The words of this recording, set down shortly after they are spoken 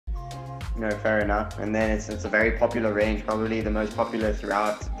No, fair enough. And then it's a very popular range, probably the most popular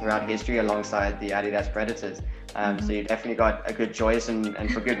throughout history, alongside the Adidas Predators. So you definitely got a good choice, and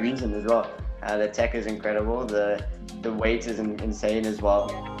for good reason as well. The tech is incredible. The weight is insane as well.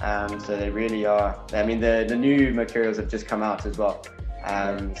 So they really are. I mean, the new materials have just come out as well.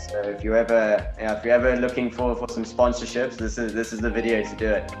 So if you're ever looking for some sponsorships, this is the video to do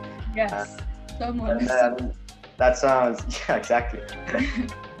it. Yes, someone. That sounds, yeah, exactly.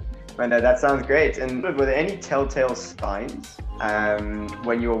 But no, that sounds great. And were there any telltale signs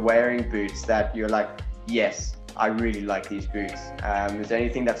when you're wearing boots that you're like, yes, I really like these boots? Is there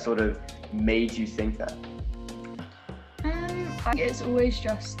anything that sort of made you think that? I think it's always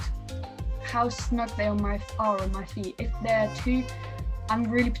just how snug they are on my feet. If they're too, I'm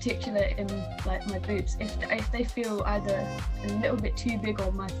really particular in like my boots. If they feel either a little bit too big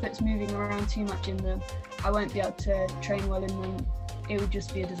or my foot's moving around too much in them, I won't be able to train well in them. It would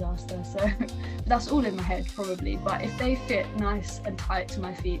just be a disaster. So that's all in my head probably. But if they fit nice and tight to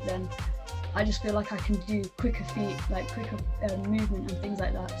my feet, then I just feel like I can do quicker feet, like quicker movement and things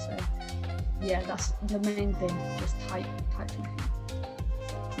like that. So yeah, that's the main thing, just tight to my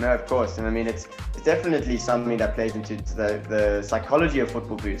feet. No, of course. And I mean, it's definitely something that plays into the psychology of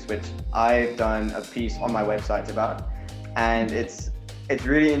football boots, which I've done a piece on my website about. And it's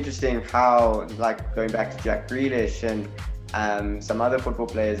really interesting how, like, going back to Jack Grealish and some other football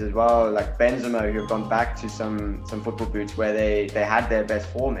players as well, like Benzema, who have gone back to some football boots where they had their best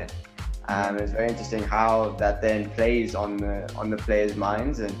form in. It's very interesting how that then plays on the players'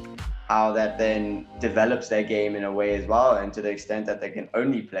 minds, and how that then develops their game in a way as well, and to the extent that they can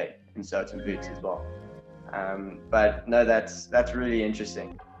only play in certain boots as well. But no, that's really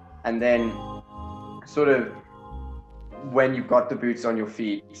interesting. And then sort of when you've got the boots on your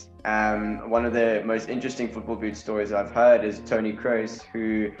feet, one of the most interesting football boot stories I've heard is Toni Kroos,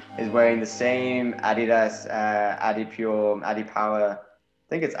 who is wearing the same Adidas Adipure, Adipower, I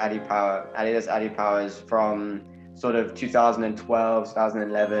think it's Adipower, Adidas Adipowers from sort of 2012,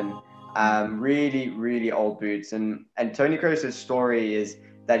 2011, really, really old boots. And Toni Kroos' story is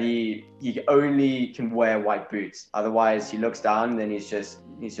that he only can wear white boots. Otherwise, he looks down and then he's just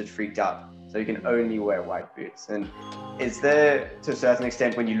freaked out. So you can only wear white boots. And is there, to a certain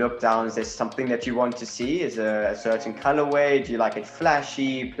extent, when you look down, is there something that you want to see? Is there a certain colorway? Do you like it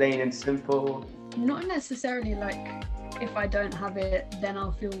flashy, plain and simple? Not necessarily like if I don't have it, then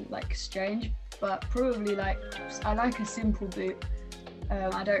I'll feel like strange. But probably like, I like a simple boot.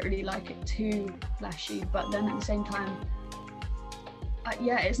 I don't really like it too flashy, but then at the same time,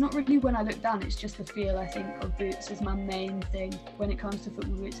 yeah, it's not really when I look down, it's just the feel, I think, of boots is my main thing. When it comes to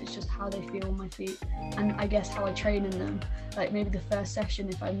football boots, it's just how they feel on my feet, and I guess how I train in them. Like maybe the first session,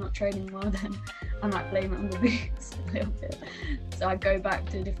 if I'm not training well, then I might blame it on the boots a little bit. So I go back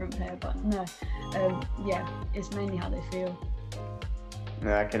to a different pair, but no, yeah, it's mainly how they feel.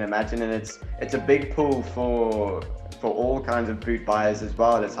 No, I can imagine, and it's a big pull for all kinds of boot buyers as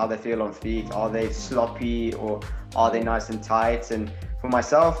well. It's how they feel on feet. Are they sloppy or are they nice and tight? And for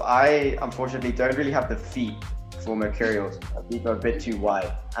myself, I unfortunately don't really have the feet for Mercurials. My feet are a bit too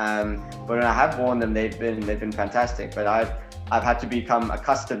wide. But when I have worn them, they've been fantastic. But I've had to become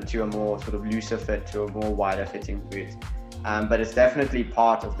accustomed to a more sort of looser fit, to a more wider fitting boot. But it's definitely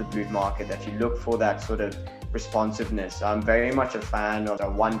part of the boot market that you look for that sort of responsiveness. I'm very much a fan of a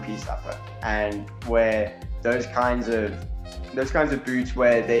one-piece upper, and where those kinds of boots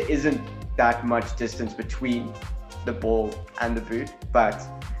where there isn't that much distance between the ball and the boot, but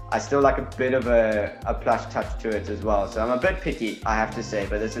I still like a bit of a plush touch to it as well. So I'm a bit picky, I have to say,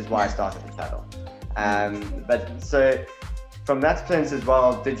 but this is why I started the channel. But so from that sense as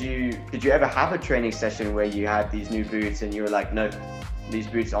well, did you ever have a training session where you had these new boots and you were like, no, these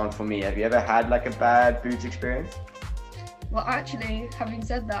boots aren't for me? Have you ever had like a bad boot experience? Well, actually, having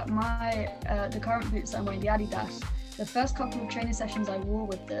said that, the current boots I'm wearing, the Adidas, the first couple of training sessions I wore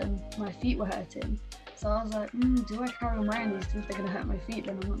with them, my feet were hurting. So I was like, do I carry on wearing these? If they're going to hurt my feet,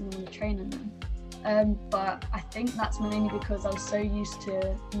 then I'm not going to want to train in them. But I think that's mainly because I was so used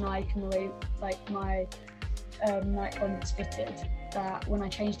to Nike and the way like my Nike ones fitted, that when I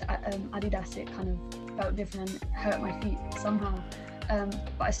changed to Adidas, it kind of felt different and hurt my feet somehow.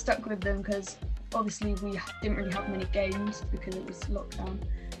 But I stuck with them because obviously we didn't really have many games because it was lockdown.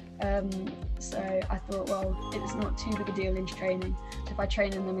 So I thought, well, it's not too big a deal in training. So if I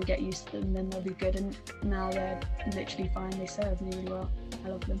train in them and get used to them, then they'll be good. And now they're literally fine. They serve me really well. I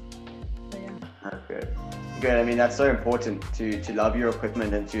love them. So yeah. Oh, good. I mean, that's so important to love your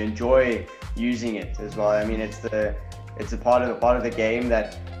equipment and to enjoy using it as well. I mean, it's a part of the game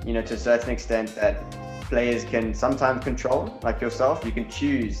that, you know, to a certain extent, that players can sometimes control, like yourself. You can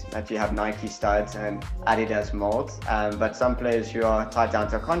choose that you have Nike studs and Adidas molds, but some players who are tied down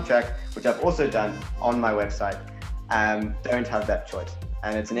to a contract, which I've also done on my website, don't have that choice.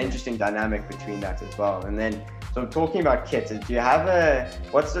 And it's an interesting dynamic between that as well. And then, so talking about kits, do you have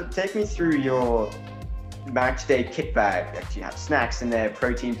take me through your match day kit bag? Like, do you have snacks in there,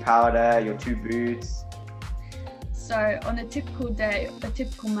 protein powder, your 2 boots? So on a typical day, a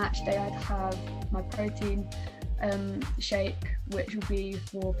typical match day, I'd have my protein shake, which would be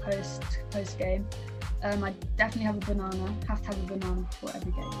for post game. I definitely have a banana. Have to have a banana before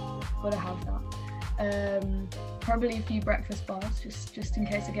every game. Gotta have that. Probably a few breakfast bars, just in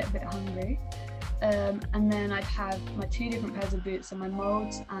case I get a bit hungry. And then I'd have my 2 different pairs of boots, so my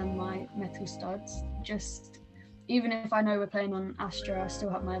molds and my metal studs. Just even if I know we're playing on Astra, I still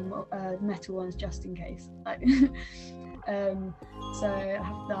have my metal ones just in case. Like, so I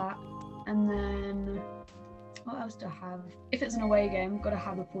have that, and then what else do I have? If it's an away game, I've got to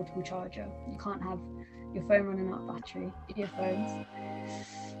have a portable charger. You can't have your phone running out of battery. Earphones.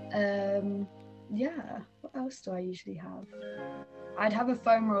 Yeah. What else do I usually have? I'd have a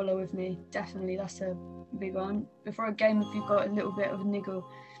foam roller with me. Definitely, that's a big one. Before a game, if you've got a little bit of a niggle,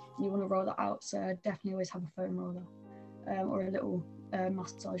 you want to roll that out, so I definitely always have a foam roller, or a little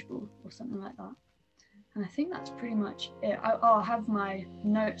massage ball or something like that. And I think that's pretty much it. I'll have my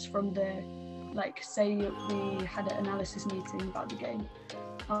notes from like, say we had an analysis meeting about the game,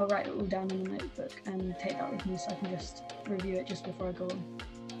 I'll write it all down in a notebook and take that with me so I can just review it just before I go on.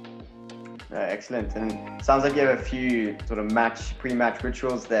 Excellent. And sounds like you have a few sort of pre-match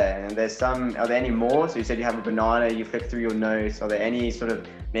rituals there. And are there any more? So you said you have a banana, you flick through your notes. Are there any sort of,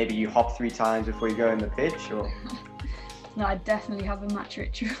 maybe you hop 3 times before you go in the pitch, or? No, I definitely have a match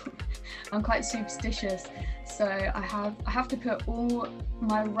ritual. I'm quite superstitious. So I have to put all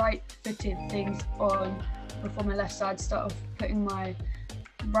my right-footed things on before my left side. Start off putting my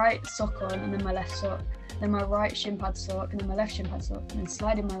right sock on and then my left sock. Then my right shin pad sock, and then my left shin pad sock, and then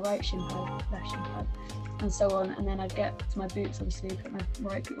slide in my right shin pad, left shin pad, and so on. And then I'd get to my boots, obviously, put my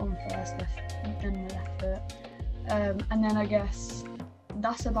right boot on first, then my left foot. And then I guess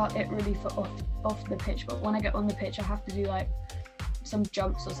that's about it really for off the pitch. But when I get on the pitch, I have to do like some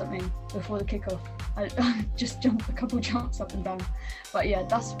jumps or something before the kickoff. I just jump a couple jumps up and down. But yeah,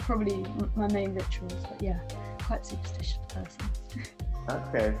 that's probably my main rituals. But yeah, quite superstitious person.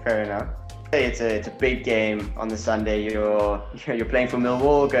 Okay, fair enough. It's a big game on the Sunday. You're playing for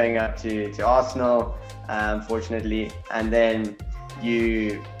Millwall, going up to Arsenal, unfortunately, and then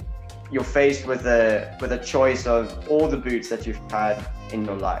you're faced with a choice of all the boots that you've had in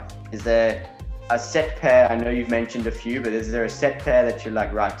your life. Is there a set pair? I know you've mentioned a few, but is there a set pair that you're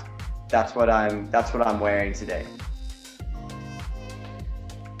like, right, that's what I'm wearing today?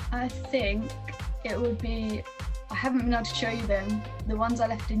 I think it would be, I haven't been able to show you them. The ones I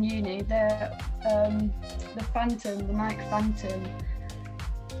left in uni, they're the Phantom, the Nike Phantom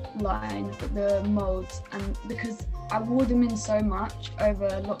line, but the molds. And because I wore them in so much over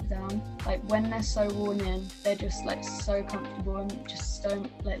lockdown, like when they're so worn in, they're just like so comfortable and just so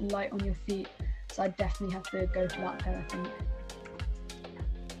like light on your feet. So I definitely have to go for that pair, I think.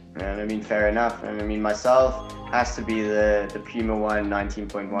 And I mean, fair enough. And I mean, myself has to be the Puma one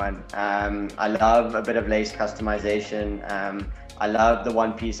 19.1. I love a bit of lace customization. I love the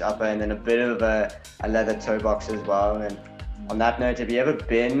one-piece upper and then a bit of a leather toe box as well. And on that note, have you ever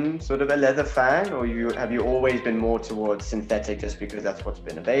been sort of a leather fan, or have you always been more towards synthetic just because that's what's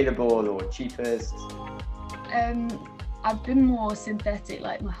been available or cheapest? I've been more synthetic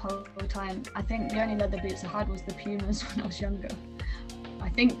like my whole time. I think the only leather boots I had was the Pumas when I was younger. I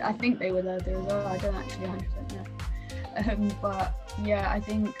think they were leather as well. I don't actually 100% know. But yeah, I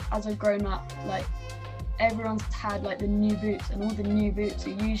think as I've grown up, like everyone's had like the new boots, and all the new boots are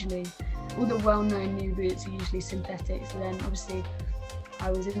usually, all the well-known new boots are usually synthetic. So then obviously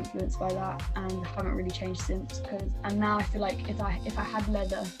I was influenced by that and haven't really changed since. And now I feel like if I had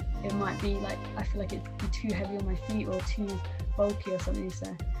leather, it might be like, I feel like it'd be too heavy on my feet or too bulky or something.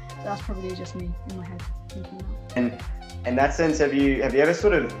 So that's probably just me in my head thinking that. And in that sense, have you ever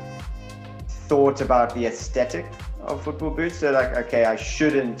sort of thought about the aesthetic of football boots? So like, okay, I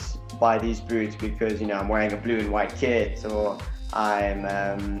shouldn't buy these boots because, you know, I'm wearing a blue and white kit, or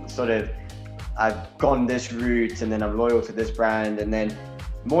I'm I've gone this route and then I'm loyal to this brand. And then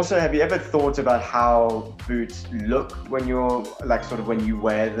more so, have you ever thought about how boots look when you're like sort of when you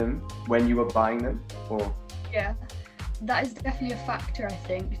wear them, when you were buying them? Or yeah, that is definitely a factor. I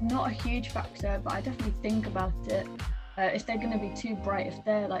think not a huge factor, but I definitely think about it. If they're going to be too bright, if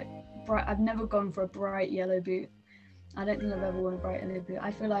they're like bright, I've never gone for a bright yellow boot. I don't think I've ever worn a bright yellow boot.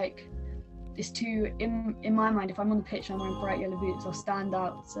 I feel like it's too, in my mind, if I'm on the pitch and I'm wearing bright yellow boots, I'll stand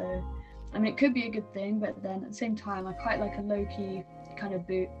out. So, I mean, it could be a good thing, but then at the same time, I quite like a low-key kind of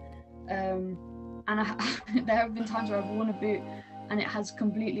boot. And there have been times where I've worn a boot and it has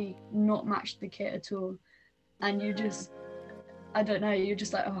completely not matched the kit at all. And you just, I don't know, you're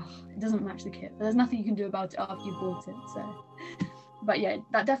just like, oh, it doesn't match the kit. But there's nothing you can do about it after you bought it. So, but yeah,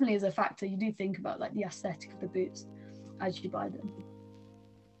 that definitely is a factor. You do think about like the aesthetic of the boots as you buy them.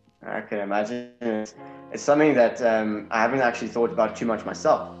 I can imagine. It's something that I haven't actually thought about too much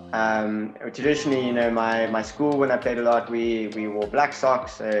myself. Traditionally, you know, my school, when I played a lot, we wore black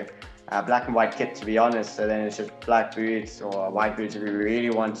socks, so black and white kit, to be honest. So then it's just black boots or white boots if we really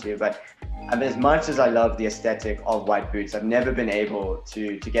want to. But as much as I love the aesthetic of white boots, I've never been able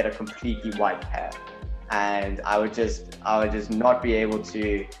to get a completely white pair. And I would just not be able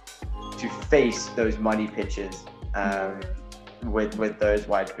to face those muddy pitches with those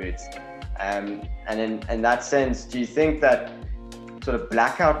white boots. And in that sense, do you think that sort of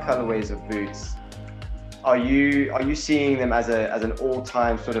blackout colorways of boots, are you seeing them as an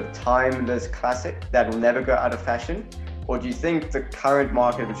all-time sort of timeless classic that will never go out of fashion? Or do you think the current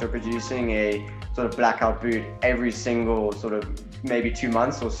market, which are producing a sort of blackout boot every single sort of maybe 2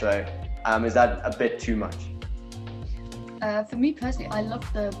 months or so, is that a bit too much? For me personally, I love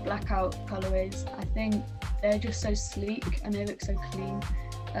the blackout colorways. I think they're just so sleek and they look so clean.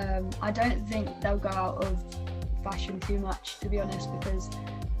 I don't think they'll go out of fashion too much, to be honest, because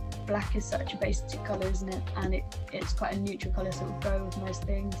black is such a basic colour, isn't it? And it's quite a neutral colour, so it will go with most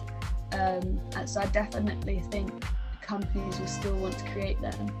things. And so I definitely think companies will still want to create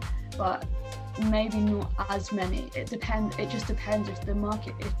them, but maybe not as many. It just depends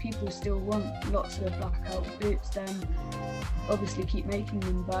if people still want lots of blackout boots, then obviously keep making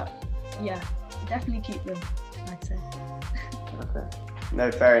them. But yeah, definitely keep them, I'd say. Okay. No,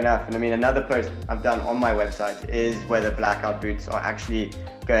 fair enough. And I mean, another post I've done on my website is whether blackout boots are actually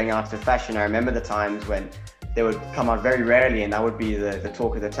going out of fashion. I remember the times when they would come out very rarely and that would be the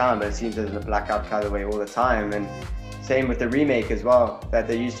talk of the town, but it seems there's a blackout colorway all the time. And same with the remake as well, that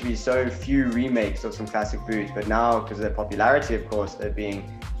there used to be so few remakes of some classic boots, but now because of their popularity, of course, they're being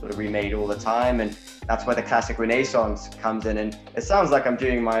sort of remade all the time. And that's where the classic renaissance comes in. And it sounds like I'm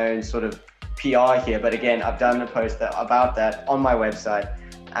doing my own sort of PR here, but again, I've done a post about that on my website,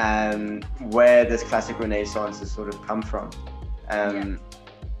 where this classic renaissance has sort of come from. And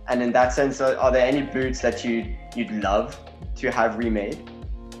in that sense, are there any boots that you'd love to have remade?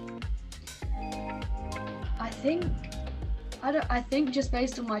 I think just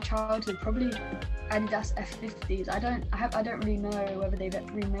based on my childhood, probably Adidas F50s. I don't really know whether they've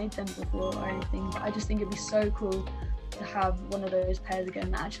remade them before or anything, but I just think it'd be so cool to have one of those pairs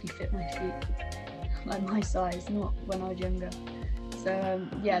again that actually fit my feet, like my size, not when I was younger. So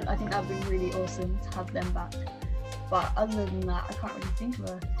yeah, I think that'd be really awesome to have them back. But other than that, I can't really think of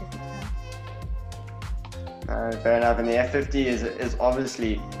a different pair. Fair enough. And the F50 is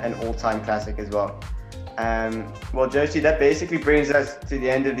obviously an all-time classic as well. Well, Josie, that basically brings us to the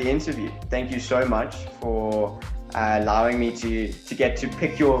end of the interview. Thank you so much for allowing me to get to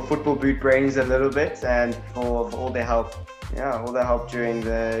pick your football boot brains a little bit, and for all the help, during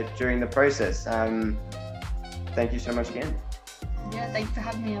the process. Thank you so much again. Yeah, thank you for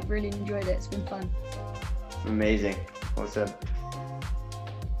having me. I've really enjoyed it. It's been fun. Amazing. Awesome.